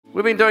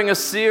We've been doing a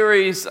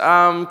series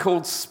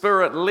called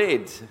Spirit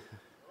Led,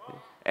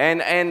 and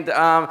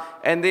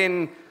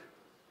then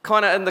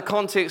kind of in the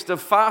context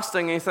of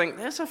fasting, you think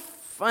that's a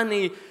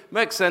funny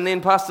mix. And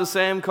then Pastor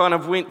Sam kind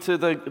of went to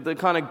the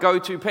kind of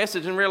go-to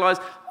passage and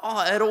realized,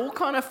 it all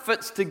kind of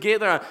fits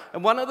together.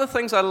 And one of the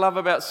things I love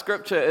about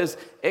Scripture is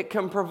it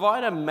can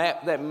provide a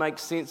map that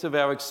makes sense of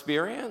our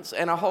experience,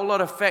 and a whole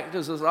lot of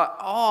factors is like,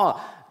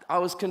 I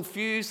was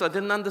confused, I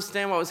didn't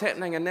understand what was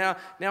happening, and now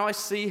I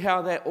see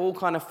how that all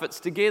kind of fits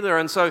together.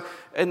 And so,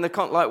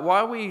 why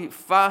are we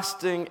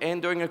fasting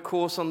and doing a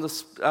course on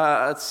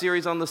a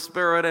series on the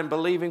Spirit and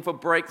believing for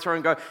breakthrough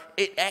and go,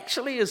 it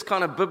actually is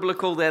kind of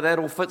biblical that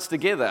all fits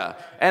together.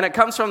 And it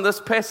comes from this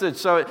passage.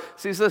 So it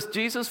says this: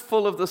 Jesus,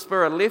 full of the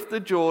Spirit, left the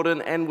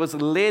Jordan and was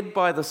led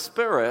by the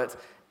Spirit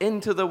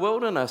into the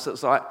wilderness.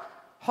 It's like,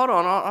 hold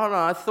on,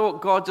 I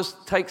thought God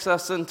just takes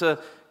us into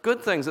good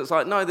things. It's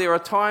like, no, there are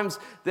times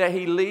that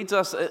He leads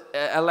us,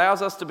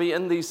 allows us to be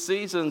in these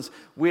seasons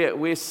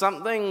where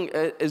something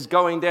is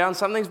going down,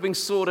 something's being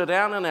sorted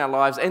out in our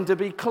lives. And to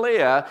be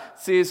clear, it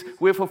says,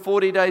 where for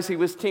 40 days He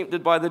was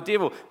tempted by the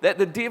devil. That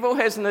the devil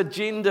has an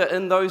agenda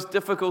in those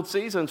difficult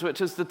seasons,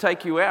 which is to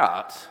take you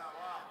out.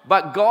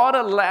 But God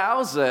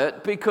allows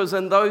it because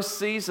in those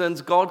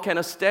seasons, God can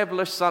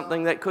establish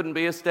something that couldn't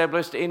be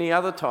established any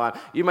other time.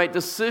 You make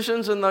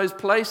decisions in those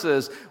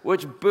places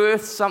which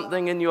birth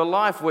something in your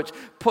life, which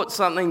put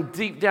something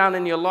deep down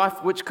in your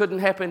life which couldn't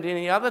happen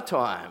any other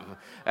time.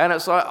 And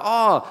it's like,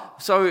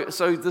 so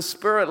the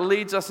Spirit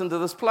leads us into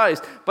this place.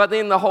 But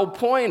then the whole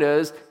point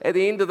is, at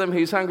the end of them,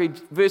 He's hungry.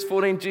 Verse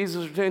 14,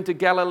 Jesus returned to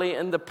Galilee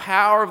in the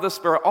power of the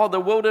Spirit. The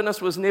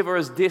wilderness was never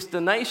His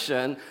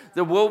destination.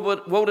 The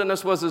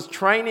wilderness was His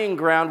training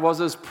ground, was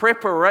His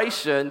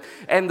preparation.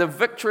 And the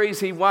victories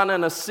He won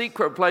in a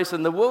secret place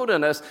in the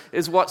wilderness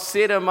is what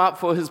set Him up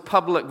for His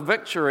public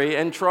victory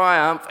and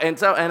triumph. And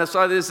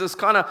so there's this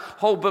kind of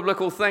whole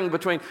biblical thing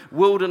between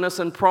wilderness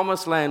and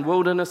promised land,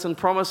 wilderness and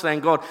promised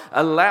land. God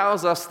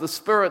allows us, the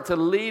Spirit, to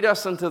lead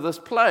us into this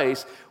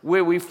place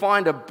where we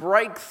find a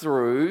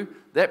breakthrough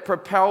that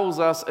propels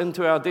us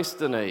into our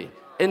destiny,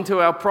 into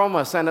our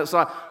promise. And it's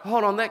like,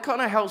 hold on, that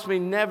kind of helps me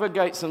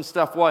navigate some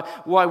stuff,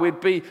 why we'd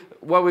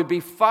be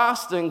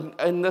fasting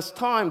in this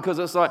time, because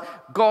it's like,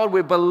 God,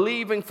 we're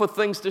believing for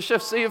things to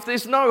shift. See, if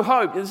there's no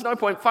hope, there's no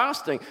point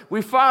fasting.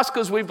 We fast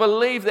because we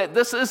believe that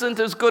this isn't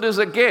as good as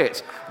it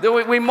gets. That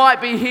we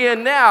might be here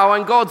now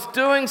and God's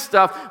doing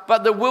stuff,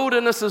 but the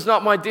wilderness is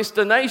not my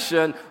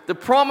destination. The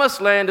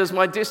promised land is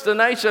my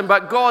destination,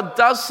 but God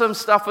does some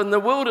stuff in the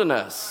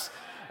wilderness.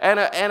 And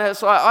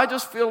it's like, I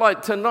just feel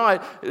like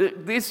tonight,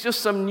 there's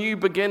just some new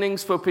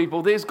beginnings for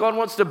people. God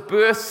wants to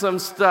birth some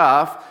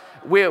stuff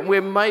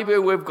where maybe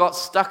we've got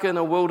stuck in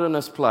a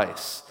wilderness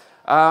place.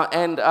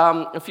 And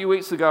a few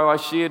weeks ago, I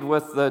shared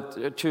with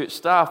the church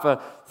staff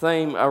a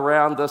theme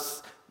around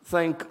this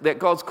thing that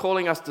God's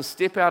calling us to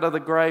step out of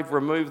the grave,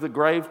 remove the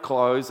grave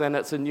clothes, and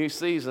it's a new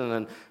season.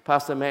 And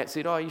Pastor Matt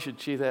said, you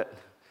should share that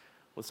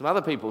with some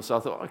other people. So I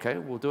thought, okay,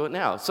 we'll do it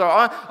now. So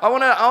I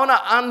want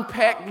to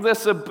unpack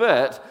this a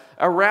bit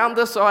around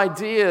this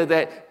idea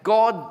that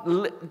God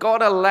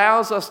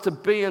allows us to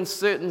be in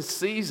certain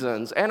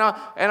seasons, and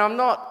I'm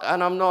not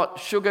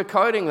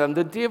sugarcoating them.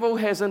 The devil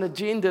has an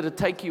agenda to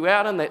take you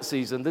out in that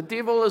season. The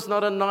devil is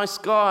not a nice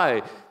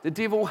guy. The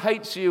devil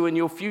hates you and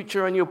your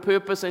future and your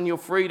purpose and your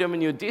freedom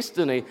and your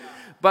destiny.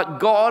 But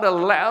God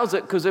allows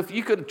it because if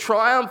you could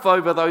triumph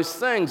over those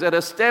things, it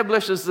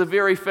establishes the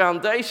very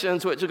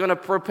foundations which are going to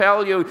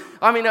propel you.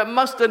 I mean, it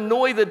must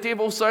annoy the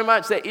devil so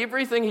much that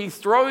everything he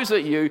throws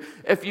at you,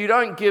 if you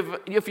don't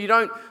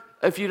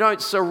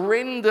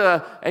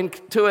surrender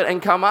to it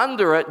and come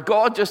under it,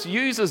 God just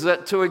uses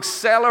it to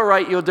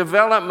accelerate your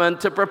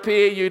development, to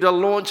prepare you to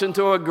launch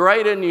into a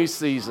greater new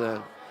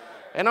season.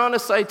 And I want to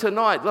say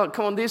tonight, look,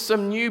 come on, there's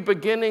some new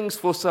beginnings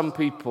for some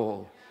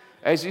people.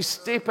 As you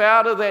step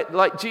out of that,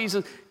 like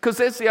Jesus, because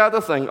that's the other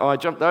thing. I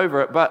jumped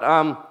over it, but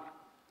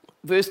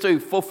verse 2,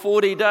 for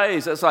 40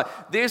 days. It's like,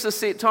 there's a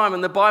set time. In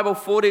the Bible,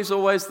 40 is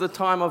always the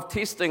time of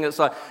testing. It's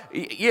like,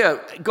 yeah,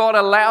 God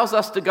allows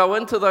us to go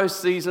into those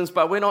seasons,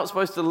 but we're not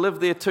supposed to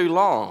live there too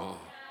long.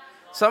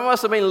 Some of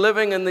us have been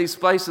living in these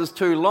places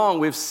too long.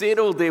 We've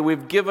settled there.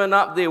 We've given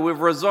up there. We've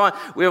resigned.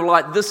 We're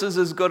like, this is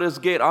as good as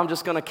get. I'm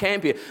just going to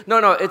camp here.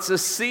 No, it's a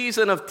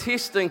season of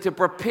testing to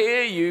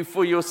prepare you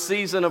for your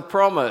season of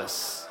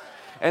promise.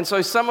 And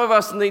so some of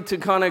us need to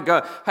kind of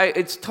go, hey,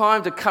 it's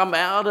time to come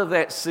out of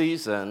that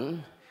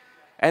season.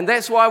 And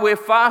that's why we're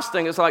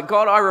fasting. It's like,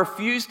 God, I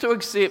refuse to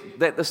accept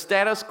that the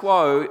status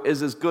quo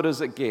is as good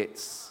as it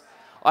gets.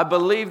 I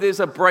believe there's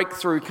a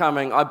breakthrough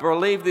coming. I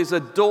believe there's a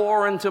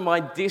door into my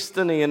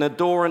destiny and a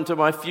door into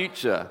my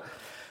future.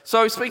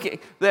 So speaking,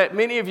 that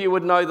many of you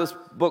would know this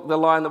book, The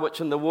Lion, the Witch,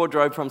 and the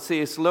Wardrobe from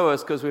C.S.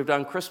 Lewis, because we've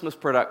done Christmas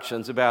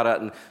productions about it.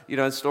 And,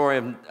 the story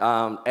of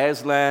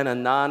Aslan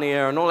and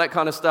Narnia and all that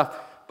kind of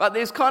stuff. But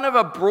there's kind of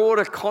a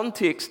broader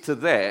context to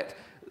that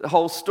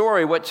whole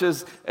story, which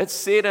is, it's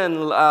set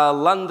in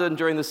London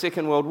during the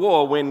Second World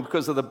War, when,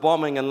 because of the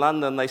bombing in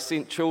London, they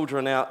sent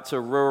children out to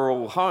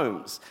rural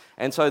homes.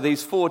 And so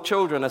these 4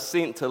 children are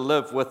sent to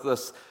live with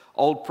this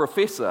old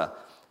professor.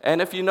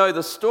 And if you know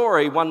the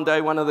story, one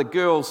day one of the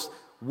girls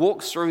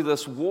walks through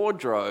this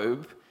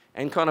wardrobe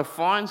and kind of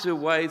finds her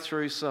way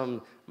through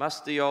some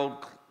musty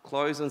old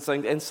clothes and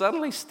things, and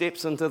suddenly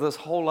steps into this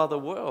whole other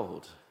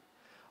world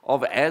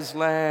of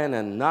Aslan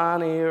and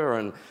Narnia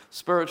and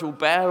spiritual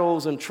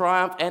battles and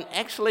triumph. And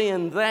actually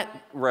in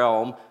that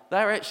realm,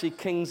 they're actually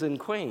kings and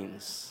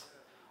queens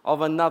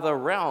of another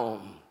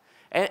realm.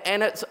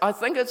 And I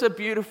think it's a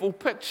beautiful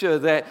picture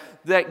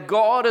that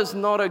God is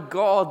not a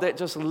God that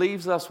just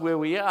leaves us where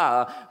we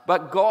are,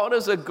 but God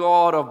is a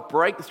God of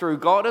breakthrough.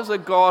 God is a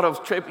God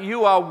of trip.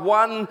 You are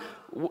one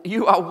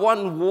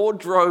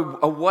wardrobe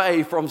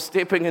away from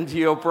stepping into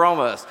your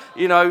promise.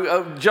 You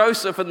know,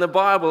 Joseph in the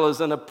Bible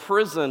is in a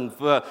prison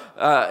for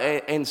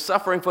and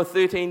suffering for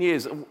 13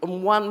 years.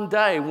 In one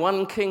day,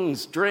 one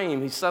king's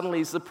dream, he's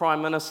the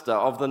prime minister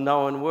of the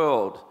known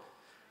world.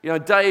 You know,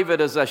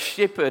 David is a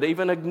shepherd,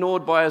 even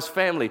ignored by his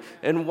family.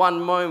 In one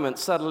moment,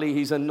 suddenly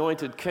he's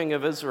anointed king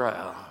of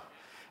Israel.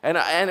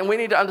 And we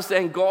need to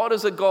understand God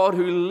is a God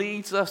who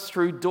leads us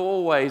through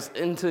doorways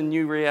into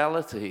new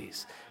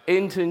realities,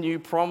 into new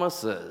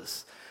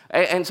promises.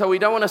 And so we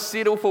don't want to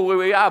settle for where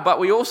we are, but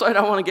we also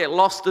don't want to get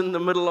lost in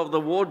the middle of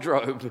the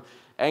wardrobe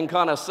and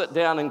kind of sit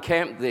down and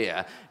camp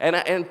there.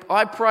 And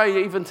I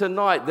pray even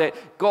tonight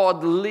that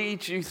God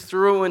leads you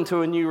through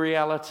into a new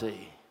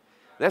reality.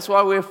 That's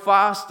why we're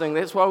fasting.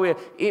 That's why we're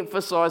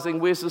emphasizing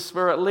where's the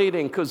Spirit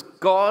leading, because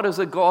God is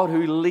a God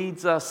who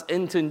leads us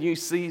into new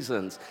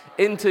seasons,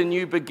 into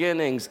new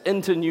beginnings,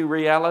 into new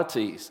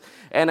realities.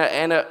 And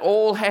it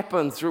all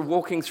happened through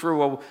walking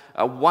through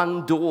a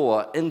one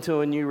door into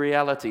a new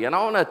reality. And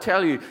I want to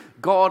tell you,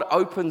 God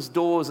opens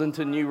doors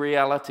into new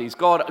realities.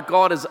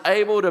 God is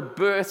able to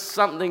birth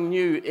something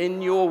new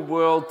in your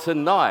world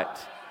tonight,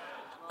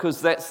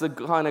 because that's the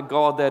kind of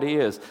God that He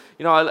is.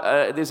 You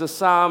know, there's a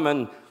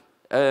psalm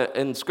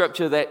in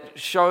Scripture that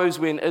shows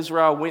when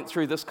Israel went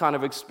through this kind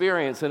of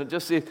experience, and it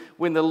just says,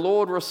 when the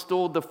Lord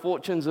restored the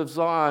fortunes of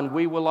Zion,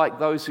 we were like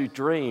those who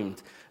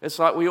dreamed. It's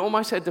like we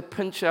almost had to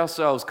pinch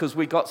ourselves because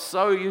we got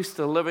so used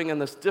to living in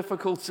this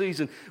difficult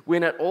season.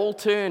 When it all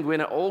turned,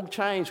 when it all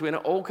changed, when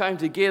it all came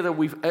together,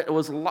 it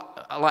was like,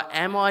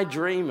 am I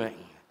dreaming?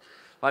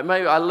 Like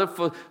maybe I lived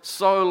for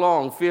so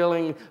long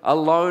feeling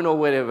alone or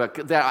whatever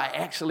that I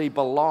actually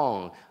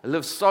belong. I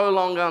lived so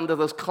long under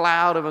this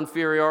cloud of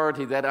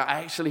inferiority that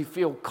I actually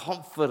feel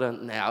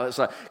confident now. It's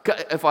like,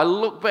 if I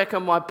look back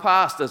on my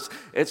past,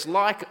 it's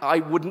like I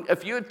wouldn't,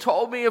 if you had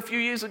told me a few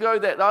years ago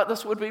that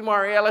this would be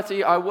my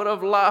reality, I would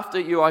have laughed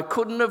at you. I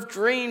couldn't have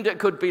dreamed it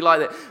could be like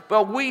that.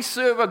 But we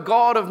serve a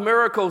God of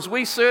miracles.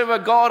 We serve a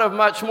God of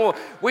much more.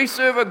 We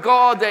serve a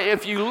God that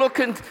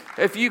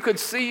if you could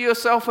see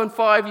yourself in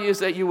 5 years,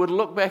 that you would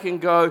look back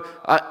and go,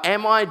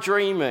 am I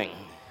dreaming?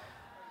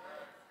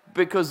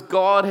 Because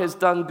God has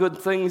done good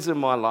things in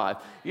my life.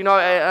 You know,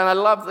 and I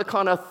love the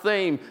kind of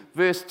theme,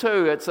 verse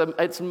 2,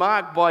 it's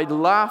marked by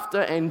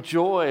laughter and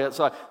joy. It's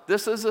like,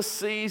 this is a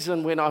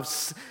season when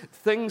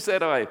things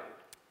that I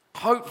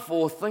hoped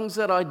for, things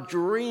that I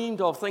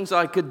dreamed of, things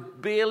I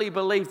could barely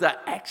believe they're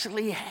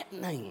actually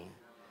happening.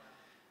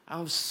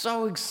 I'm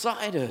so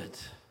excited.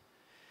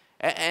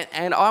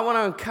 And I want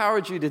to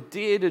encourage you to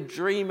dare to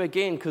dream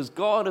again, because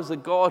God is a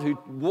God who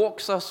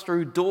walks us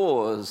through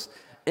doors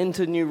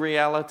into new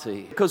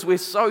reality. Because we're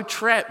so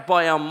trapped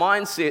by our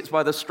mindsets,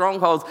 by the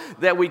strongholds,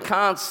 that we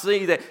can't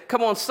see that,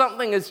 come on,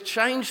 something has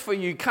changed for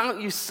you.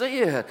 Can't you see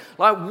it?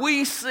 Like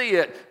we see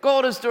it.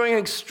 God is doing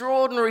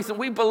extraordinary things.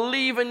 We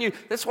believe in you.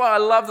 That's why I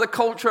love the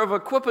culture of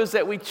equippers,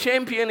 that we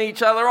champion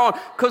each other on.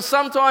 Because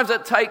sometimes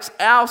it takes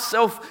our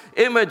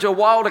self-image a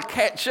while to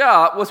catch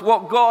up with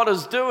what God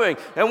is doing.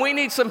 And we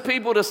need some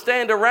people to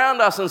stand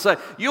around us and say,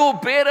 you're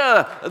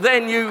better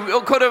than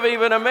you could have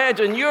even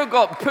imagined. You've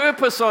got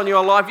purpose on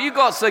your life. You've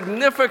got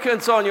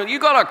significance on you.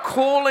 You've got a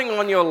calling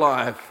on your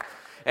life.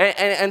 And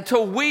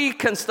until we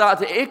can start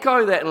to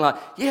echo that and like,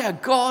 yeah,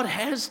 God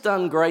has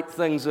done great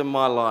things in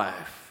my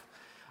life.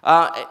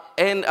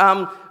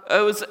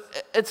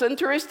 It's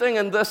interesting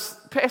in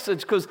this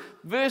passage because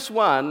verse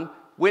 1,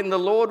 when the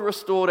Lord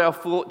restored our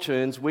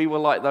fortunes, we were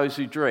like those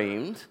who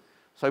dreamed.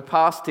 So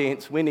past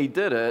tense, when He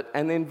did it.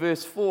 And then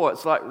verse 4,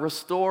 it's like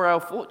restore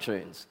our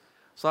fortunes.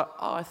 It's like,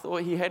 oh, I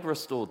thought He had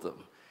restored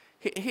them.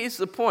 Here's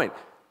the point.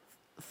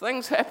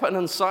 Things happen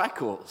in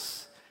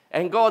cycles,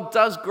 and God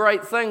does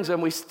great things,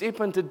 and we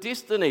step into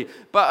destiny.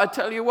 But I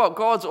tell you what,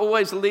 God's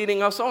always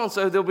leading us on.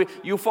 So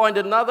you'll find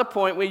another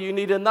point where you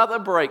need another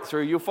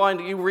breakthrough.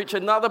 You reach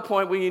another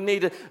point where you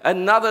need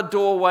another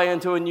doorway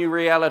into a new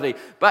reality.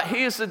 But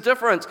here's the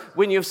difference.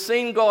 When you've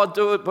seen God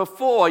do it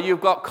before,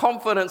 you've got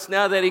confidence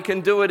now that He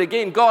can do it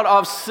again. God,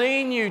 I've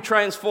seen you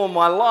transform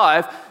my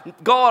life.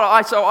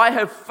 God, so I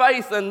have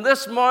faith in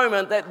this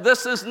moment that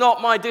this is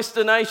not my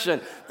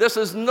destination. This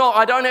is not,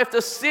 I don't have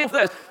to see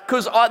this,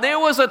 Because there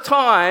was a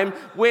time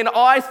when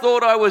I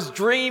thought I was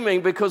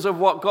dreaming because of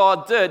what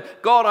God did.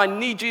 God, I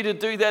need you to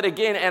do that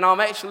again, and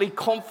I'm actually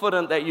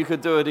confident that you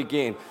could do it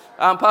again.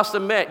 Pastor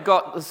Matt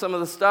got some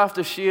of the staff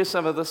to share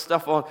some of the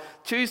stuff on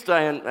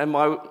Tuesday, and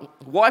my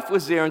wife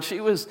was there, and she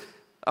was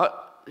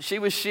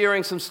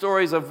sharing some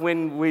stories of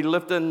when we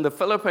lived in the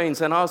Philippines,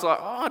 and I was like,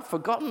 oh, I'd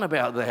forgotten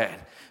about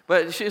that.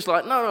 But she's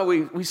like, no,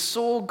 we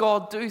saw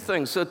God do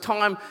things. So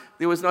time,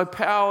 there was no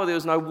power, there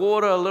was no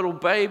water, little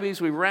babies,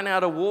 we ran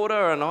out of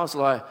water, and I was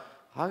like,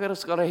 I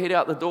just got to head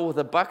out the door with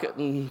a bucket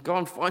and go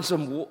and find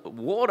some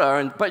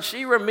water. But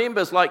she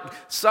remembers, like,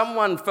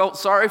 someone felt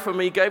sorry for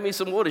me, gave me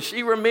some water.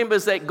 She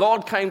remembers that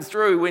God came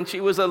through when she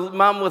was a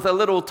mum with a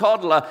little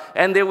toddler,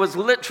 and there was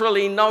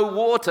literally no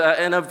water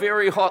in a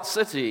very hot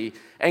city,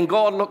 and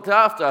God looked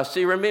after us.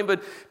 She remembered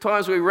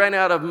times we ran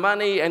out of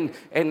money and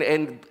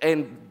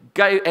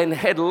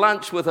had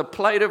lunch with a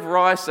plate of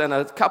rice and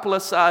a couple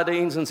of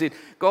sardines and said,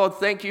 God,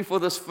 thank you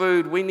for this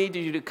food. We need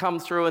you to come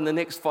through in the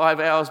next 5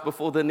 hours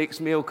before the next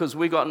meal because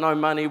we got no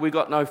money, we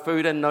got no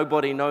food, and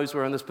nobody knows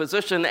we're in this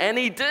position. And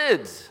he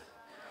did.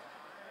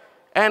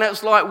 And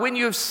it's like when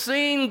you've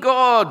seen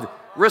God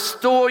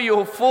restore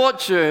your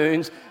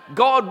fortunes,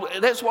 God,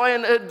 that's why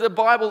in the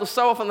Bible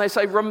so often they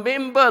say,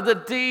 remember the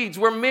deeds,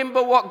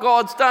 remember what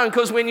God's done,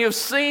 because when you've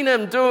seen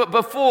him do it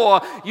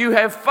before, you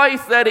have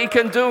faith that he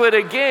can do it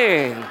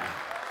again.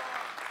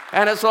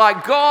 And it's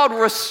like, God,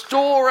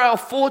 restore our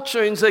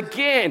fortunes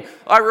again.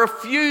 I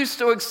refuse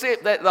to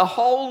accept that the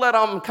hole that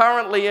I'm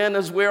currently in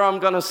is where I'm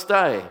going to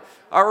stay.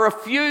 I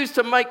refuse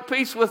to make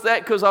peace with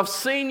that because I've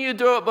seen you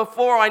do it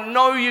before. I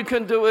know you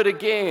can do it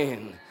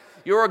again.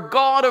 You're a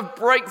God of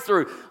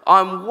breakthrough.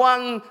 I'm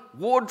one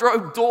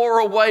wardrobe door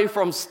away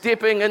from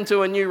stepping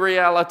into a new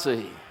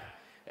reality.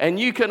 And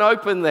you can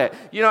open that.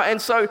 And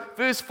so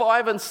verse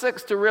 5 and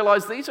 6 to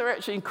realize these are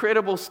actually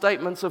incredible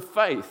statements of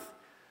faith.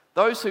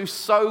 Those who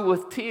sow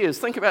with tears.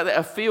 Think about that.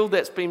 A field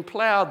that's been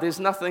plowed, there's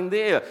nothing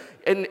there.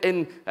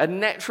 In a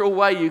natural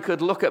way, you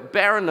could look at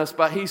barrenness,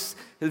 but his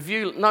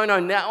view, no,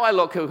 now I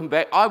look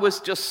back. I was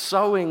just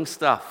sowing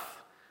stuff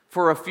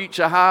for a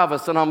future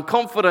harvest, and I'm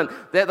confident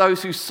that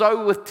those who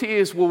sow with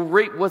tears will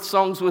reap with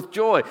songs with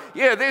joy.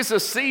 Yeah, there's a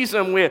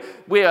season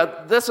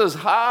where this is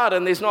hard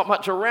and there's not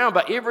much around,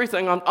 but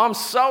everything I'm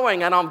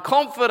sowing, and I'm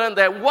confident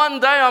that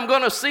one day I'm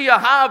going to see a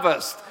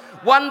harvest.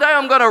 One day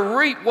I'm going to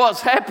reap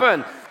what's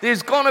happened.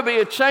 There's going to be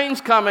a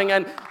change coming,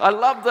 and I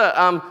love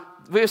the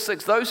verse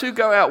 6, those who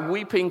go out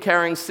weeping,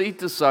 carrying seed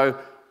to sow,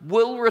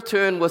 will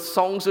return with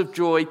songs of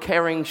joy,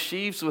 carrying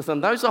sheaves with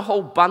them. Those are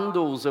whole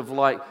bundles of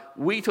like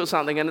wheat or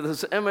something, and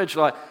this image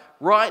like,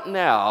 right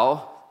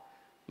now,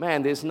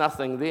 man, there's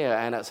nothing there,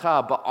 and it's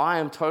hard, but I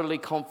am totally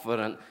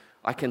confident.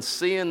 I can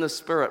see in the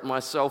Spirit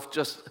myself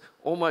just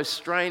almost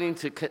straining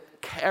to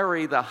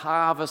carry the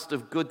harvest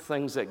of good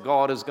things that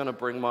God is going to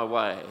bring my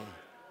way.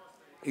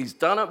 He's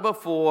done it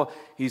before,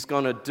 he's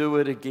going to do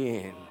it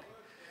again.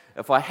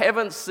 If I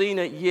haven't seen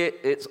it yet,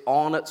 it's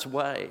on its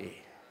way.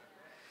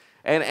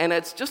 And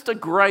it's just a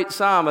great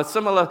psalm, a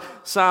similar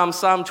psalm,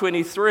 Psalm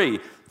 23,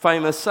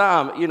 famous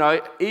psalm.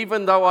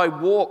 Even though I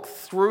walk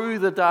through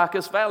the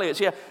darkest valley,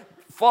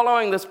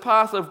 following this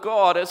path of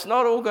God, it's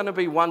not all going to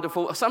be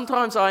wonderful.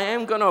 Sometimes I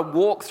am going to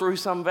walk through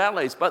some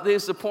valleys, but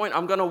there's the point,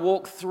 I'm going to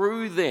walk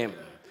through them.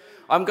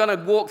 I'm going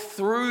to walk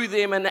through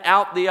them and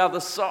out the other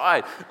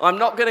side. I'm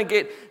not going to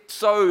get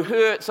so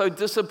hurt, so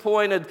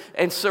disappointed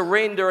and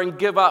surrender and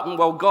give up and,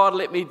 well, God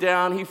let me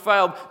down, he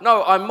failed.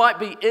 No, I might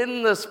be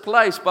in this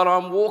place, but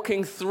I'm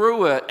walking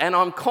through it, and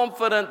I'm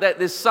confident that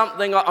there's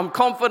something, I'm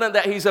confident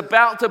that he's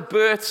about to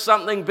birth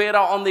something better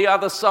on the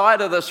other side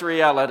of this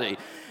reality.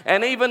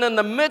 And even in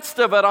the midst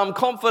of it, I'm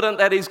confident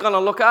that he's going to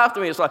look after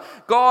me. It's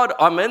like, God,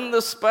 I'm in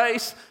this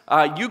space,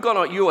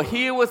 you're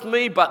here with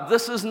me, but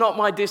this is not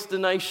my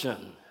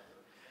destination.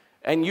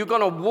 And you're going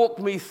to walk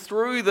me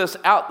through this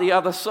out the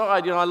other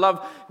side. I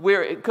love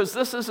because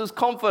this is his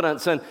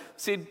confidence. And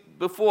said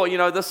before,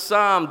 this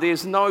psalm,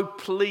 there's no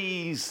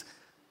pleas,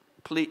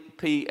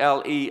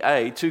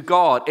 P-L-E-A, to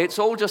God. It's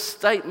all just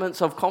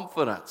statements of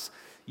confidence.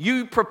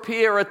 You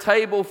prepare a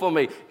table for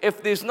me.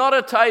 If there's not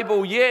a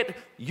table yet,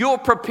 you're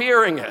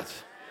preparing it.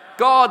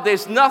 God,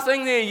 there's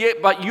nothing there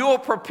yet, but you're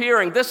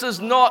preparing. This is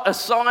not a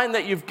sign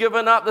that you've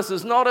given up. This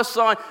is not a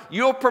sign.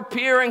 You're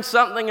preparing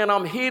something, and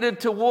I'm headed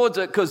towards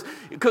it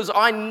because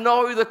I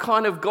know the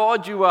kind of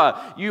God you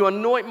are. You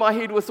anoint my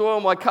head with oil,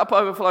 my cup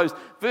overflows.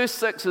 Verse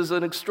 6 is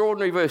an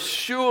extraordinary verse.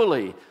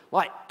 Surely,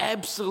 like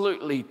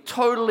absolutely,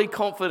 totally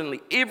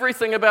confidently,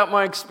 everything about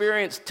my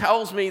experience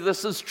tells me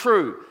this is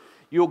true.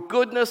 Your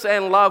goodness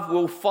and love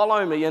will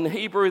follow me. In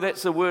Hebrew,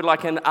 that's a word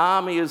like an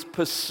army is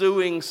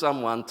pursuing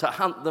someone to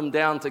hunt them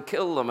down, to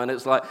kill them. And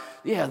it's like,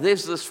 yeah,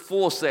 there's this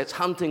force that's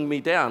hunting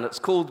me down. It's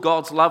called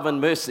God's love and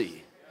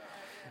mercy.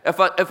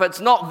 If it's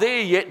not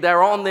there yet,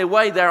 they're on their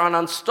way. They're an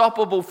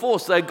unstoppable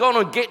force. They're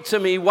going to get to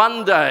me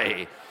one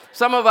day.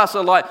 Some of us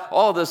are like,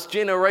 oh, this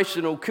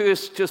generational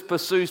curse just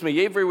pursues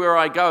me. Everywhere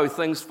I go,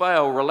 things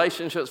fail,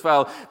 relationships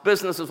fail,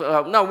 businesses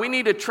fail. No, we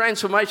need a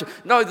transformation.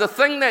 No, the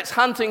thing that's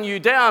hunting you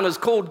down is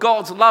called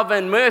God's love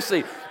and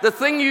mercy. The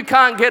thing you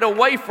can't get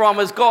away from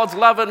is God's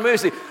love and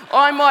mercy.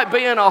 I might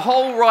be in a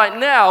hole right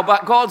now,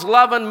 but God's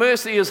love and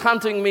mercy is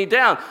hunting me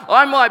down.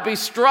 I might be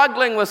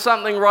struggling with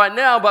something right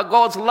now, but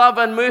God's love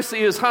and mercy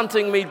is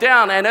hunting me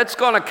down, and it's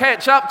going to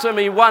catch up to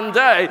me one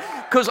day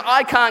because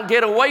I can't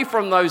get away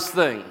from those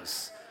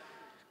things.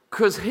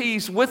 Because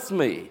He's with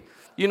me.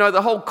 You know,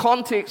 the whole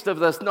context of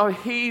this, no,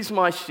 He's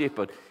my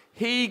shepherd.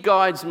 He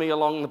guides me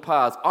along the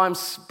path. I'm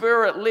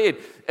Spirit-led.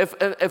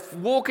 If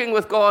walking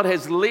with God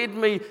has led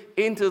me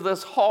into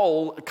this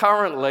hole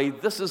currently,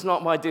 this is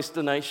not my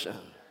destination.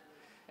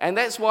 And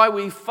that's why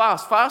we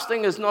fast.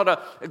 Fasting is not an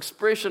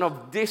expression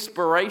of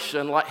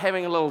desperation, like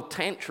having a little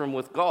tantrum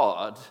with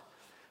God.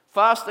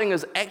 Fasting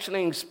is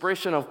actually an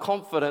expression of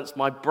confidence.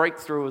 My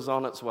breakthrough is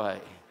on its way.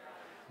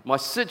 My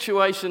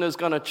situation is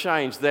going to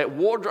change. That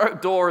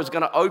wardrobe door is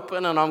going to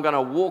open and I'm going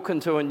to walk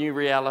into a new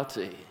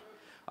reality.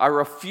 I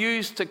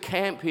refuse to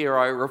camp here.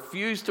 I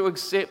refuse to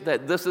accept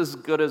that this is as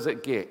good as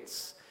it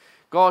gets.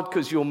 God,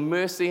 because your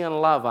mercy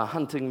and love are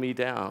hunting me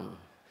down.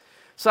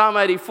 Psalm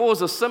 84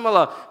 is a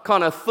similar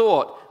kind of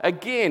thought.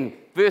 Again,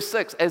 verse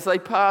 6, as they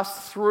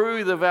pass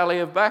through the valley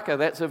of Baca,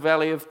 that's a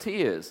valley of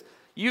tears.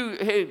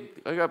 I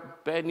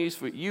got bad news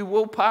for you. You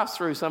will pass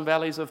through some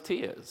valleys of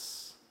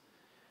tears.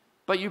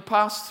 But you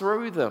pass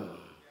through them.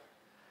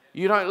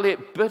 You don't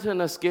let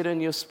bitterness get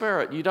in your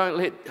spirit. You don't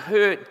let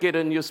hurt get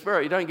in your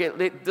spirit. You don't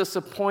let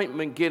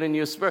disappointment get in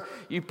your spirit.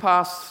 You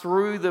pass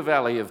through the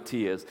valley of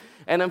tears.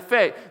 And in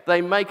fact,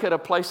 they make it a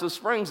place of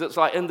springs. It's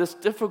like in this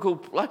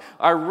difficult place,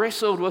 I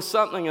wrestled with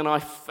something and I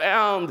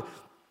found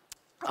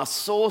a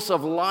source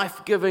of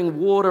life-giving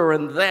water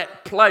in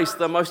that place,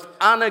 the most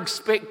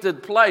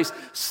unexpected place.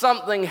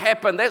 Something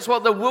happened. That's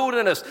what the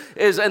wilderness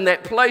is, in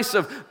that place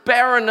of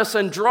barrenness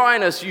and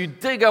dryness. You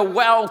dig a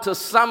well to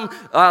some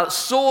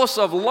source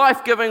of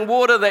life-giving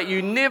water that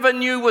you never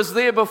knew was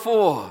there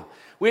before.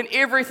 When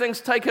everything's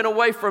taken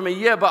away from me,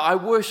 yeah, but I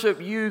worship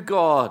you,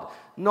 God,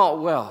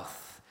 not wealth.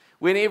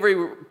 When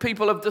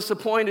people have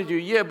disappointed you,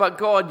 yeah, but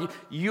God,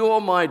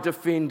 you're my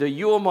defender,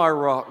 you're my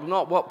rock,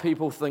 not what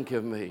people think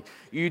of me.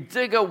 You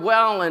dig a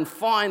well and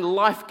find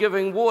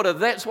life-giving water.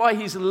 That's why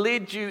He's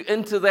led you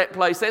into that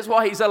place. That's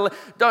why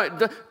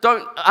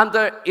don't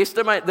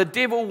underestimate. The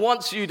devil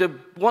wants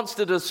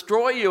to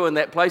destroy you in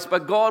that place,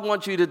 but God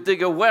wants you to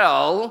dig a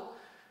well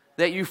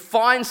that you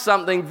find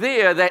something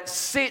there that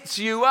sets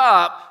you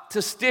up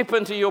to step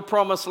into your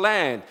promised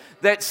land,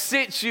 that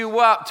sets you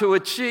up to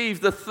achieve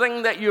the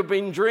thing that you've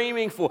been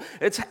dreaming for.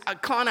 It's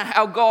kind of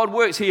how God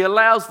works. He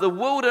allows the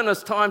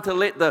wilderness time to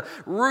let the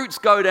roots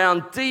go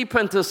down deep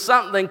into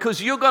something,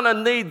 because you're going to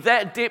need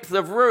that depth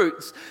of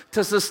roots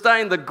to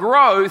sustain the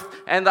growth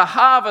and the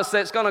harvest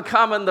that's going to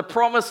come in the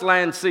promised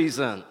land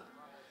season.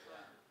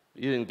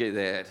 You didn't get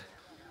that.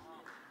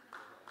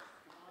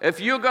 If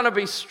you're going to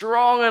be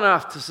strong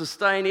enough to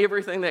sustain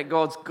everything that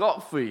God's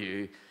got for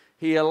you,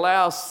 He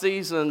allows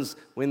seasons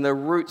when the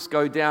roots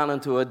go down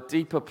into a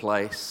deeper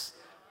place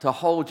to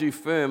hold you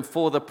firm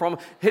for the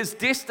promise. His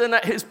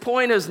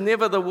point is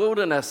never the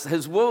wilderness.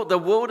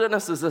 The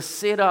wilderness is a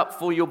setup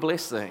for your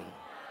blessing.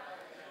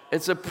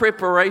 It's a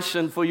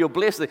preparation for your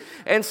blessing.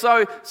 And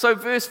so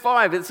verse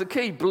 5, it's a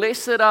key.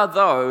 Blessed are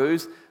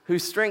those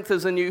whose strength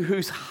is in you,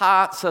 whose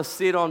hearts are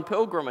set on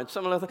pilgrimage.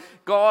 Similar thing.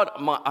 God,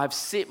 I've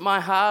set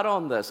my heart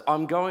on this.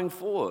 I'm going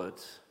forward.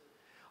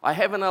 I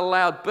haven't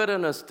allowed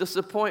bitterness,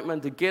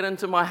 disappointment to get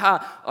into my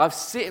heart. I've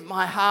set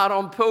my heart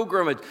on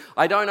pilgrimage.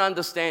 I don't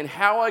understand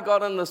how I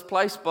got in this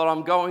place, but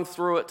I'm going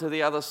through it to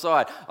the other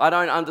side. I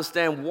don't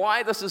understand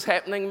why this is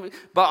happening,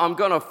 but I'm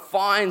going to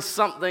find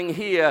something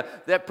here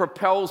that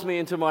propels me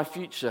into my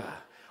future.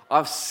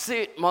 I've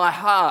set my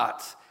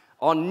heart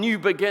on new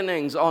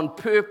beginnings, on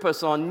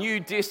purpose, on new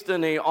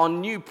destiny,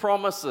 on new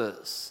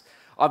promises.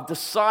 I've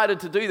decided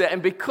to do that.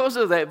 And because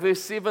of that,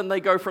 verse 7, they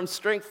go from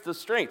strength to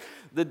strength.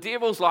 The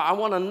devil's like, I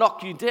want to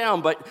knock you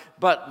down,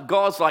 but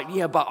God's like,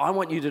 yeah, but I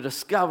want you to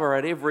discover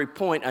at every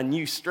point a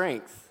new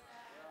strength.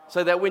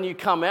 So that when you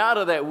come out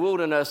of that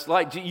wilderness,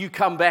 like you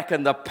come back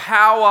in the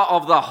power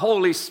of the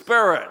Holy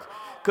Spirit,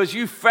 because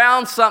you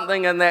found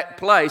something in that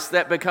place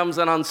that becomes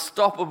an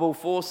unstoppable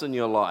force in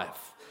your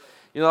life.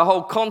 You know, the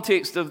whole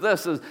context of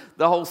this is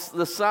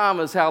the psalm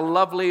is how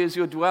lovely is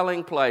your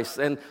dwelling place.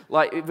 And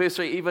like verse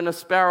 3, even a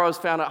sparrow is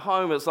found at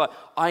home. It's like,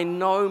 I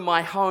know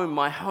my home.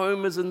 My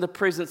home is in the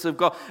presence of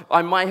God.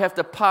 I may have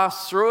to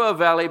pass through a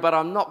valley, but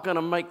I'm not going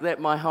to make that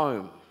my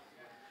home.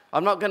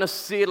 I'm not going to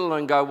settle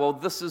and go, well,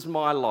 this is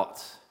my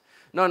lot.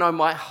 No,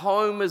 my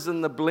home is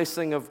in the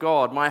blessing of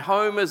God. My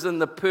home is in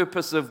the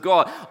purpose of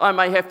God. I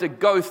may have to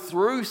go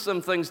through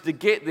some things to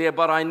get there,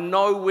 but I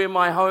know where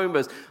my home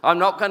is. I'm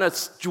not going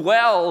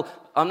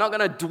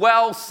to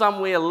dwell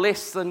somewhere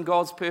less than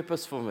God's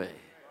purpose for me.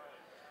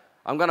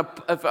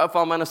 If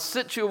I'm in a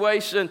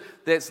situation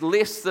that's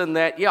less than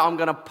that, I'm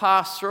going to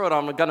pass through it.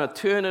 I'm going to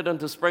turn it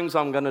into springs.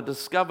 I'm going to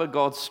discover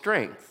God's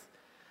strength.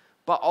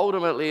 But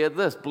ultimately at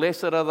this,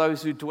 blessed are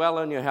those who dwell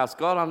in your house.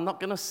 God, I'm not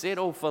going to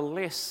settle for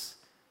less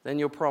than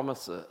your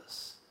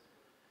promises.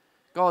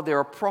 God, there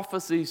are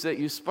prophecies that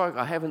you spoke.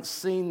 I haven't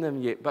seen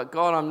them yet, but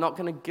God, I'm not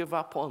going to give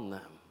up on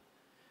them.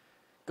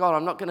 God,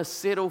 I'm not going to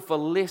settle for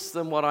less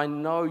than what I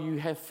know you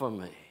have for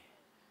me.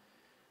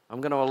 I'm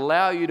going to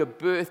allow you to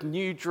birth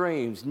new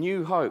dreams,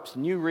 new hopes,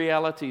 new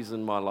realities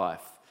in my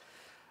life.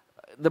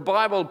 The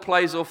Bible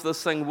plays off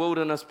this thing,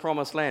 wilderness,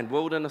 promised land.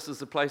 Wilderness is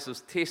the place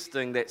of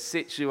testing that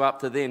sets you up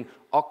to then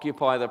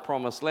occupy the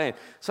promised land.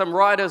 Some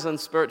writers in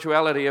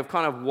spirituality have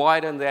kind of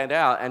widened that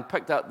out and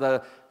picked up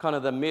the kind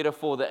of the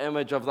metaphor, the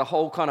image of the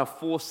whole kind of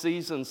 4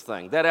 seasons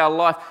thing. That our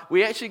life,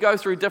 we actually go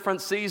through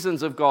different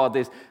seasons of God.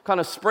 There's kind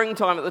of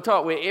springtime at the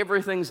top where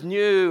everything's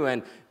new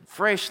and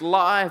fresh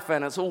life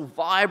and it's all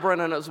vibrant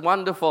and it's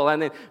wonderful.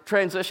 And then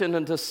transition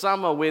into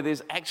summer where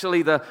there's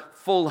actually the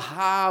full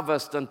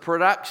harvest and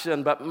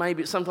production, but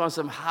maybe sometimes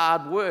some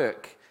hard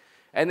work.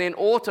 And then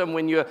autumn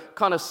when you're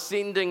kind of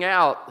sending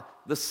out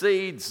the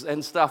seeds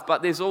and stuff,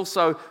 but there's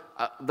also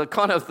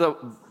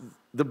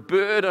the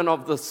burden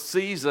of the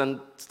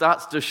season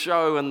starts to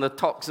show in the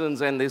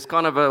toxins, and there's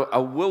kind of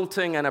a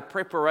wilting and a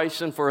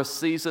preparation for a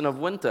season of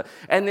winter.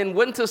 And then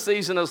winter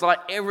season is like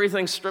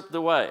everything's stripped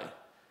away.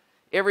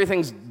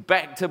 Everything's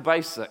back to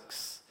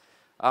basics.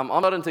 I'm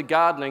not into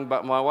gardening,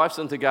 but my wife's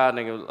into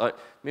gardening. Like,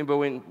 remember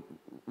when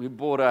we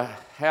bought a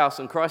house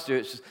in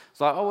Christchurch, it's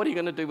like, oh, what are you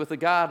going to do with the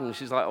garden?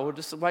 She's like, oh,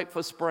 just wait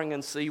for spring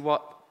and see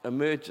what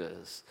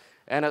emerges.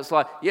 And it's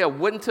like, yeah,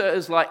 winter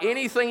is like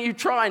anything you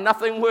try,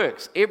 nothing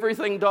works.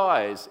 Everything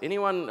dies.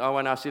 Anyone, I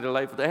won't ask you to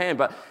wave their hand,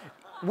 but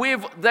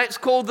that's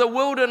called the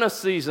wilderness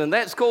season.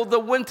 That's called the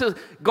winter.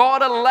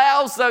 God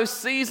allows those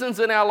seasons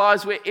in our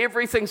lives where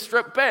everything's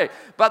stripped back.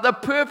 But the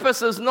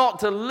purpose is not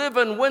to live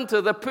in winter.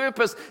 The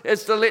purpose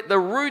is to let the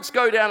roots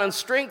go down and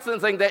strengthen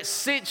things that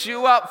sets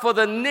you up for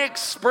the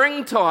next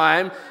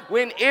springtime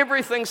when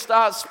everything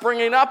starts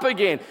springing up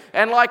again.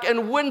 And like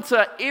in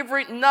winter,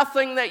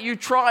 nothing that you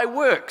try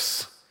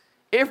works.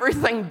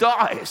 Everything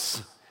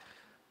dies.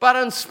 But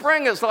in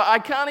spring, it's like I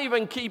can't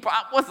even keep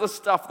up with the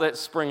stuff that's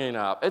springing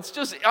up. It's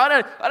just,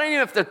 I don't even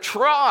have to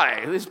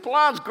try. There's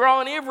plants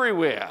growing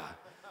everywhere.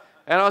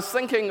 And I was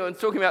thinking,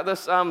 talking about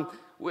this,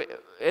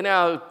 in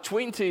our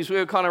 20s, we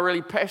were kind of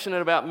really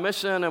passionate about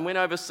mission and went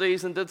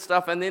overseas and did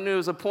stuff. And then there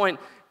was a point,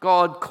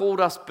 God called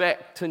us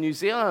back to New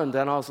Zealand.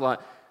 And I was like,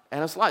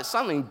 and it's like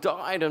something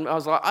died. And I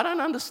was like, I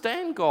don't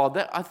understand, God.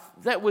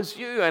 That was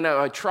you. And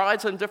I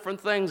tried some different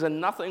things and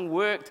nothing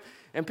worked.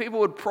 And people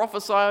would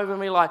prophesy over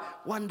me like,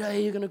 one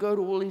day you're going to go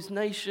to all these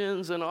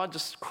nations, and I'd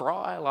just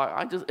cry.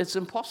 It's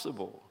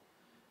impossible.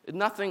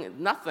 Nothing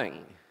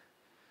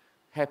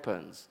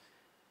happens.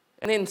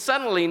 And then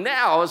suddenly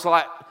now it's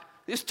like,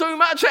 there's too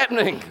much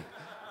happening.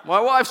 My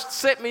wife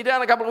sat me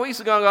down a couple of weeks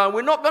ago and going,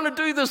 we're not going to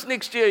do this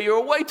next year.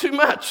 You're way too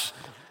much.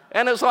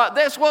 And it's like,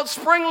 that's what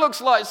spring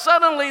looks like.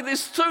 Suddenly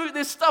there's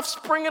stuff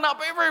springing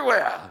up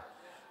everywhere.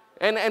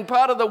 And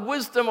part of the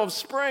wisdom of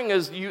spring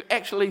is you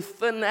actually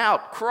thin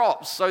out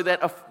crops so that,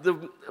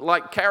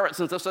 like carrots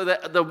and stuff, so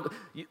that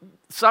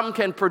some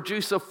can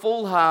produce a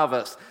full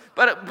harvest.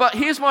 But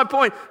here's my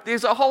point.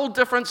 There's a whole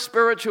different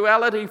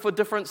spirituality for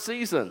different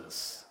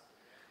seasons.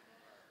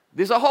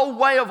 There's a whole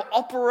way of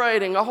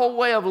operating, a whole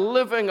way of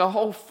living, a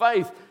whole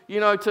faith,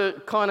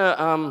 to kind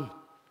of,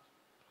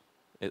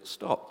 it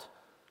stopped.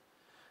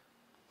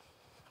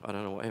 I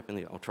don't know what happened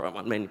there. I'll try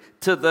one.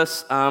 To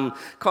this kind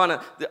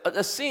of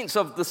a sense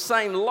of the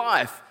same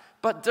life,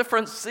 but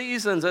different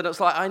seasons. And it's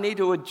like I need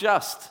to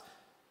adjust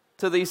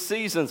to these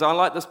seasons. I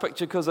like this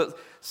picture because it's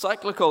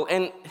cyclical.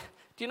 And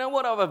do you know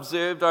what I've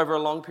observed over a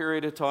long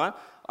period of time?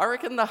 I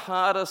reckon the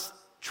hardest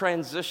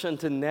transition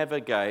to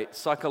navigate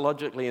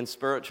psychologically and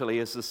spiritually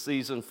is the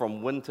season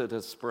from winter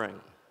to spring.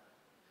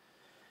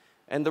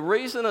 And the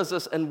reason is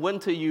this: in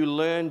winter you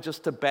learn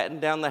just to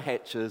batten down the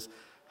hatches,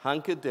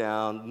 hunker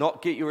down,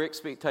 not get your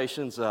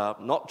expectations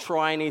up, not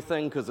try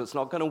anything because it's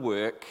not going to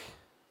work,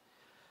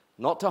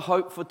 not to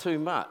hope for too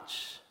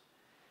much.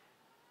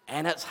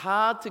 And it's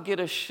hard to get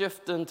a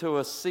shift into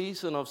a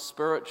season of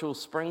spiritual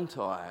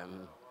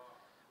springtime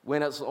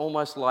when it's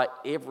almost like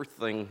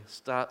everything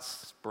starts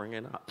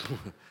springing up.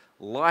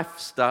 Life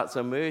starts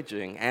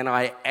emerging, and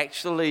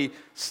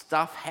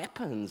stuff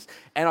happens.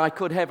 And I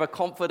could have a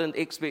confident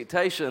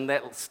expectation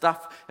that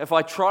stuff, if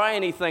I try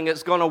anything,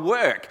 it's going to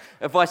work.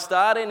 If I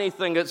start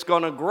anything, it's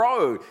going to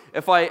grow.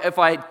 If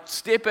I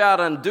step out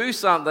and do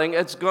something,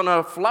 it's going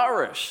to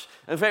flourish.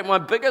 In fact, my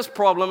biggest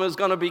problem is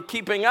going to be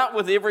keeping up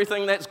with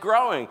everything that's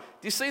growing.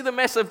 Do you see the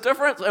massive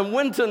difference? In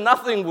winter,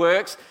 nothing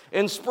works.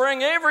 In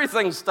spring,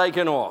 everything's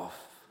taken off.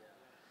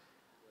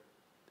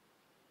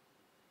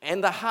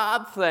 And the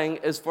hard thing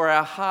is for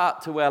our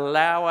heart to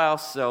allow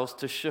ourselves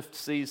to shift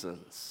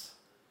seasons.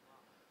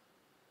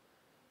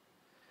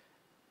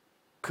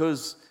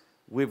 Because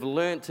we've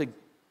learned to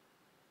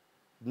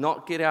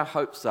not get our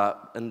hopes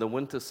up in the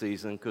winter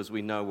season because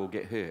we know we'll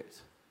get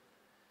hurt.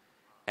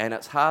 And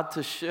it's hard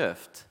to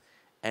shift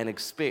and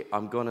expect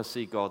I'm going to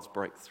see God's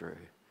breakthrough.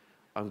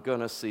 I'm going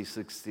to see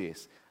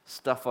success.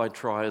 stuff I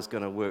try is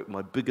going to work.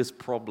 My biggest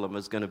problem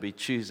is going to be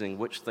choosing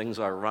which things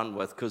I run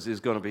with because there's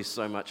going to be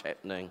so much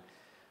happening.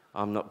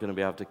 I'm not going to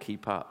be able to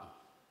keep up.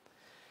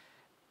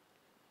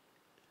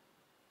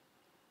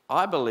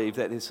 I believe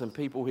that there's some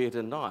people here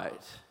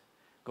tonight,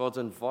 God's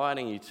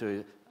inviting you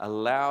to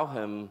allow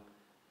Him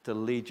to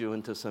lead you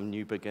into some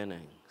new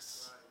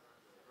beginnings.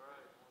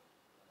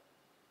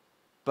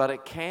 But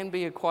it can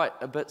be quite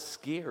a bit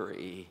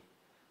scary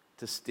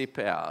to step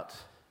out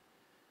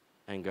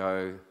and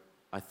go,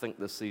 I think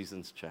the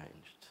season's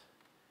changed.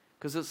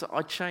 Because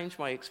I changed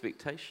my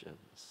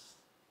expectations.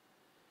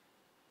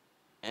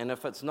 And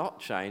if it's not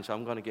changed,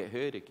 I'm going to get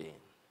hurt again.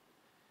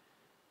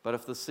 But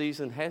if the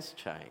season has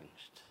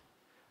changed,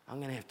 I'm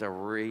going to have to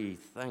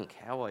rethink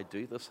how I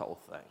do this whole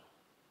thing.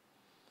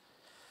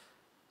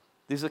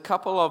 There's a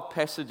couple of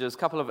passages,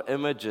 couple of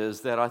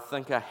images that I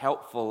think are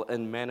helpful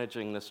in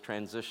managing this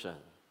transition.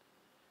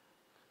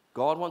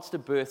 God wants to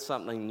birth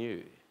something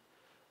new,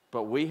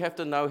 but we have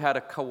to know how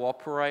to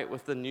cooperate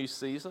with the new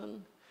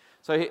season.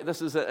 So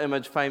this is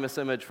an famous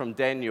image from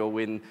Daniel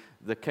when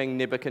the king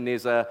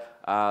Nebuchadnezzar,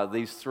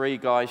 these three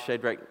guys,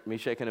 Shadrach,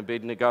 Meshach, and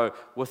Abednego,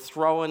 were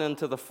thrown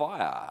into the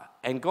fire.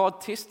 And God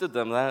tested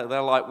them.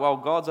 They're like, well,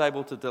 God's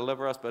able to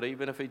deliver us, but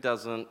even if He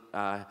doesn't,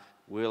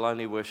 we'll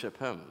only worship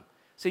Him.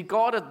 See,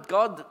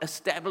 God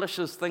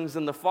establishes things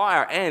in the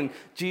fire, and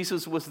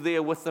Jesus was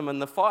there with them in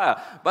the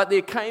fire. But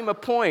there came a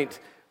point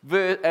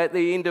at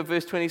the end of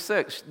verse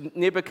 26,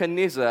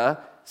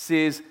 Nebuchadnezzar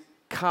says,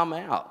 come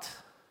out.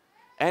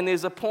 And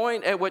there's a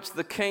point at which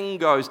the king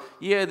goes,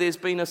 yeah, there's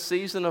been a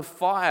season of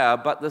fire,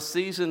 but the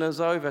season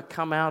is over.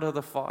 Come out of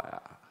the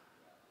fire.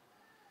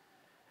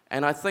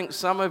 And I think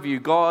some of you,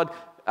 God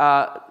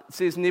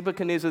says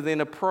Nebuchadnezzar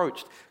then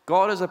approached.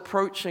 God is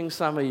approaching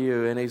some of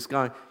you, and He's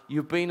going,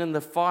 you've been in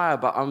the fire,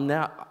 but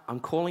I'm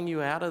calling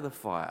you out of the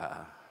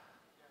fire.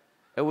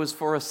 It was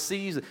for a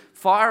season.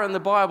 Fire in the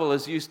Bible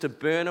is used to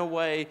burn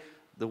away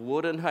the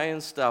wood and hay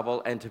and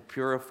stubble and to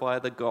purify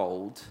the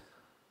gold.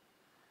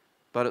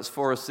 But it's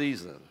for a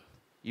season.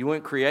 You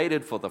weren't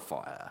created for the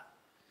fire.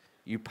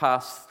 You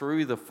passed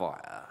through the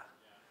fire.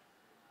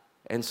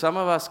 And some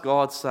of us,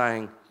 God's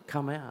saying,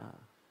 come out.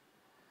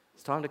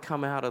 It's time to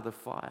come out of the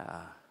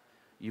fire.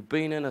 You've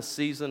been in a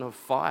season of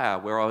fire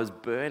where I was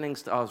burning,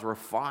 I was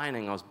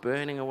refining, I was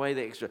burning away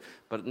the extra.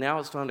 But now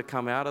it's time to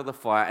come out of the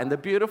fire. And the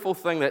beautiful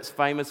thing that's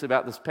famous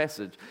about this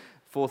passage,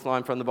 fourth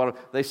line from the bottom,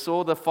 they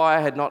saw the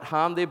fire had not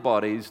harmed their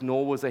bodies,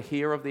 nor was a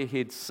hair of their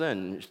head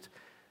singed.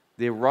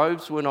 Their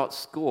robes were not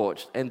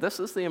scorched, and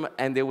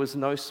there was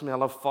no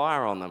smell of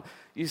fire on them.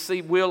 You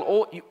see, we'll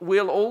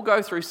all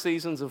go through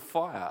seasons of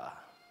fire.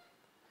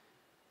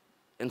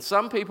 And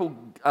some people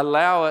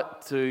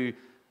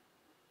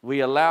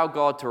we allow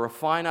God to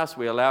refine us,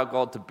 we allow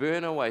God to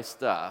burn away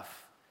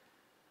stuff,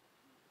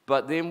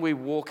 but then we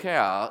walk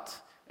out,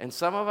 and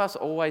some of us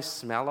always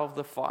smell of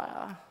the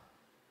fire.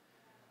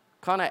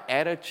 Kind of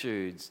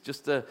attitudes,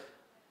 just a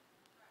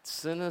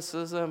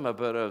cynicism, a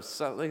bit of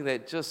something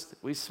that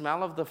we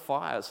smell of the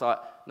fire. It's like,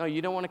 no,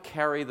 you don't want to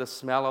carry the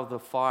smell of the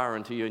fire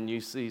into your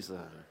new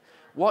season.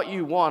 What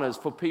you want is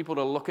for people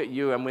to look at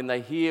you, and when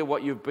they hear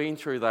what you've been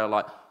through, they're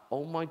like,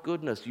 oh my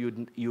goodness,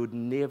 you'd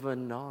never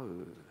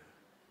know.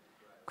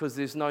 Because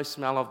there's no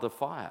smell of the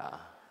fire.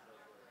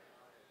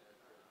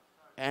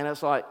 And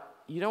it's like,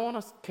 you don't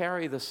want to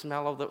carry the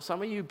smell of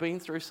some of you have been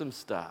through some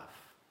stuff.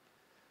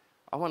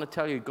 I want to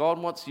tell you, God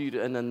wants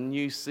you in a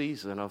new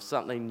season of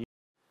something new.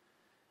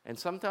 And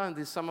sometimes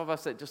there's some of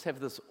us that just have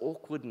this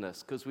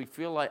awkwardness because we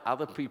feel like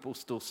other people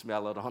still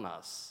smell it on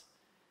us.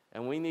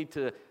 And we need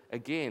to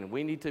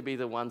be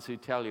the ones who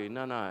tell you,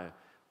 no,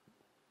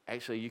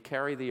 actually you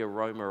carry the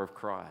aroma of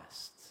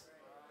Christ.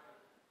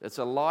 It's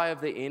a lie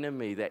of the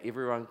enemy that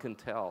everyone can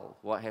tell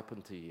what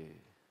happened to you.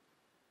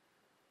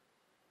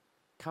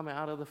 Come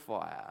out of the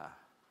fire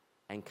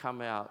and come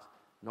out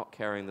not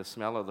carrying the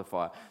smell of the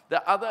fire.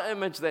 The other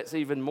image that's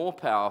even more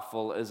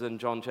powerful is in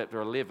John chapter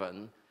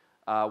 11,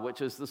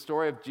 which is the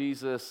story of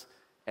Jesus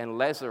and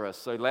Lazarus.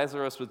 So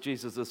Lazarus was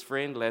Jesus'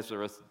 friend.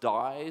 Lazarus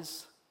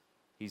dies.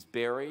 He's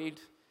buried.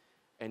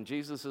 And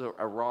Jesus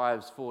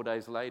arrives 4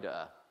 days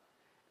later.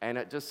 And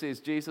it just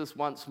says, Jesus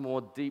once more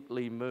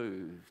deeply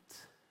moved.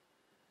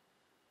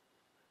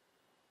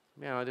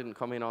 I didn't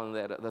comment on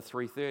that at the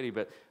 3:30,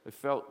 but I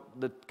felt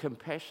the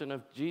compassion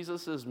of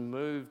Jesus is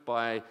moved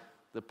by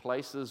the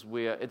places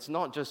where it's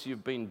not just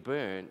you've been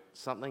burnt,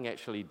 something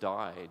actually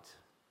died.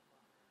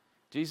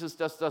 Jesus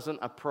just doesn't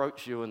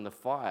approach you in the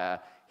fire.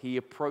 He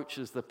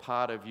approaches the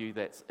part of you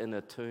that's in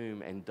a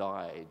tomb and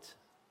died.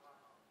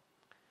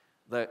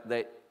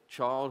 That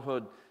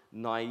childhood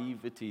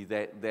naivety,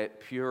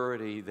 that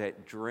purity,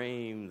 that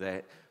dream,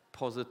 that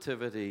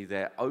positivity,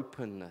 that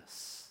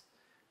openness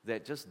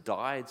that just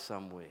died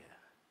somewhere.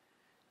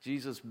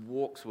 Jesus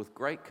walks with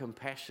great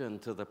compassion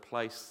to the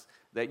place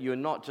that you're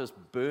not just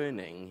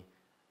burning,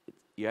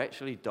 you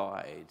actually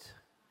died.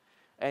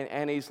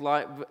 And he's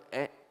like,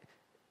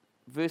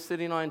 verse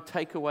 39,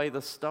 take away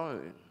the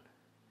stone.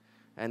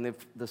 And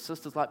the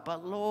sister's like,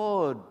 but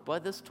Lord, by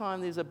this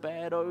time there's a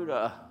bad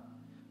odor.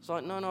 It's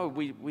like, no,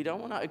 we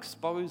don't want to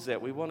expose that.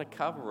 We want to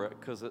cover it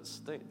because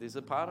there's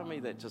a part of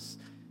me that just,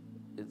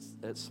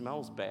 it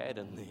smells bad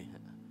in there.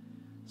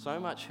 So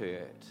much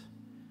hurt,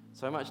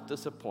 so much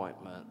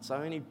disappointment, so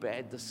many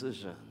bad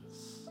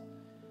decisions.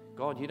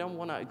 God, you don't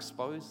want to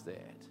expose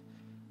that.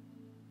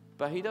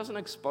 But he doesn't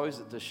expose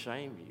it to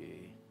shame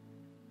you.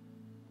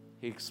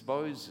 He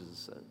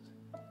exposes it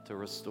to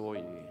restore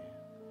you.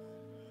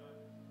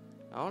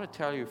 I want to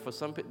tell you, for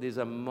some people, there's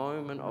a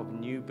moment of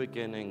new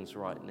beginnings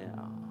right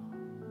now.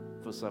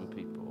 For some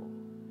people,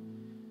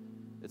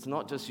 it's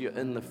not just you're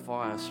in the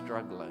fire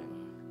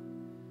struggling,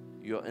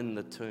 you're in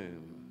the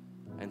tomb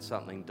and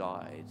something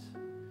died.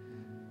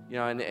 You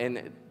know,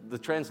 and the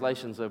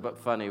translations are a bit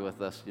funny with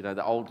this. You know,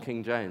 the old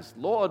King James,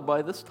 Lord,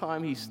 by this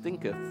time he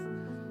stinketh.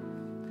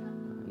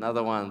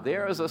 Another one,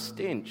 there is a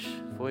stench,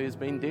 for he has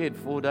been dead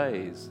 4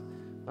 days.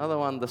 Another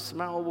one, the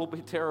smell will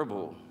be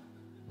terrible.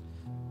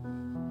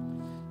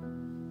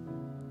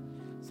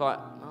 It's like,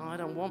 no, I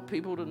don't want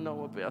people to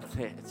know about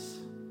that.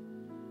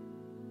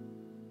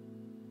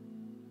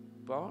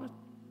 But I want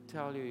to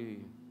tell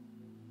you,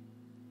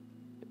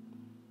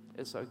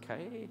 it's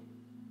okay.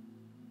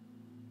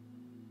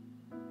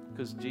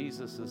 Because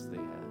Jesus is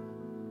there.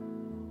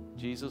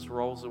 Jesus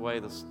rolls away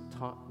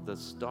the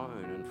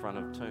stone in front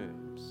of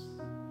tombs.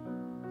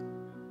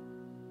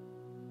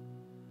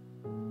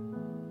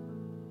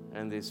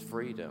 And there's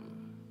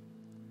freedom.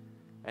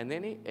 And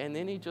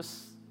then he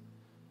just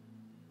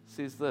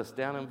says this,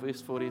 down in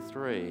verse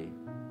 43.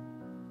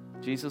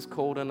 Jesus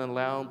called in a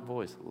loud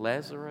voice,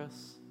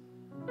 Lazarus,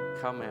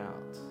 come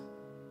out.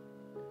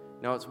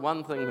 Now it's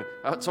one thing,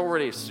 it's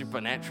already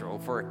supernatural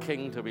for a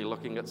king to be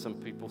looking at some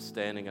people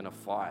standing in a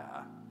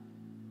fire,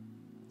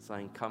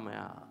 saying, come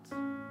out.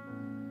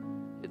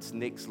 It's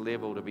next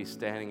level to be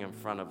standing in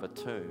front of a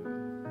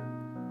tomb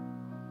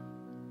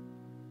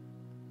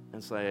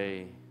and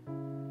say,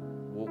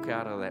 walk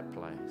out of that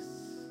place.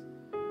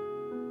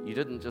 You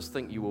didn't just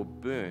think you were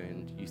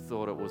burned, you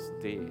thought it was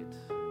dead.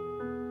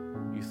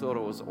 You thought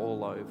it was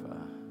all over.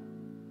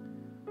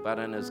 But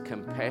in his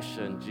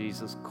compassion,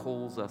 Jesus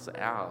calls us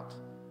out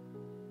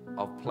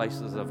of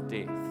places of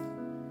death,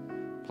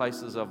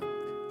 places of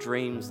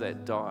dreams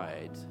that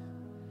died,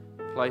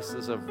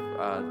 places of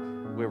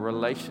where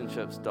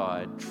relationships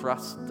died,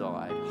 trust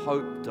died,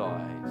 hope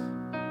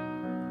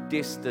died,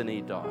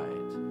 destiny died,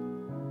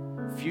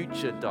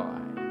 future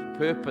died,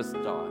 purpose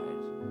died.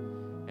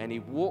 And he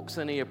walks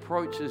and he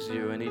approaches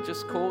you and he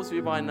just calls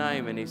you by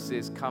name and he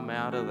says, come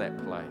out of that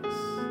place.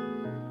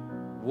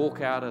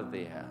 Walk out of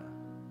there.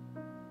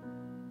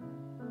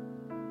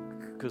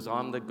 Because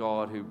I'm the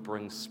God who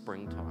brings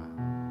springtime.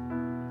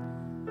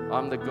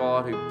 I'm the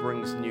God who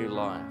brings new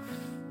life.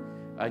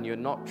 And you're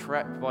not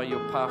trapped by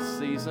your past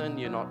season.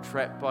 You're not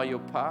trapped by your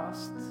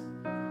past.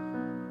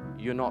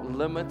 You're not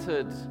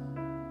limited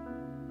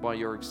by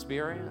your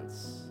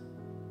experience.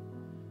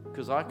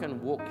 Because I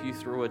can walk you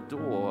through a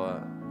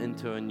door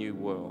into a new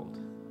world.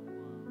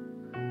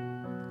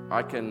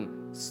 I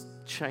can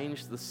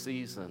change the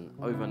season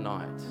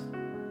overnight.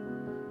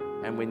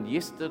 And when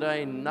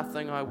yesterday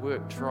nothing I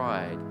worked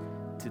tried,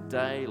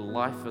 today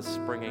life is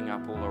springing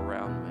up all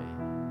around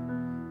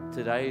me.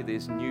 Today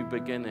there's new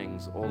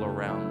beginnings all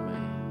around me.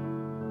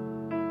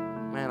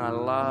 Man, I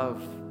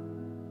love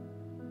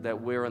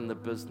that we're in the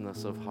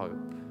business of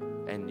hope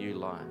and new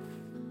life.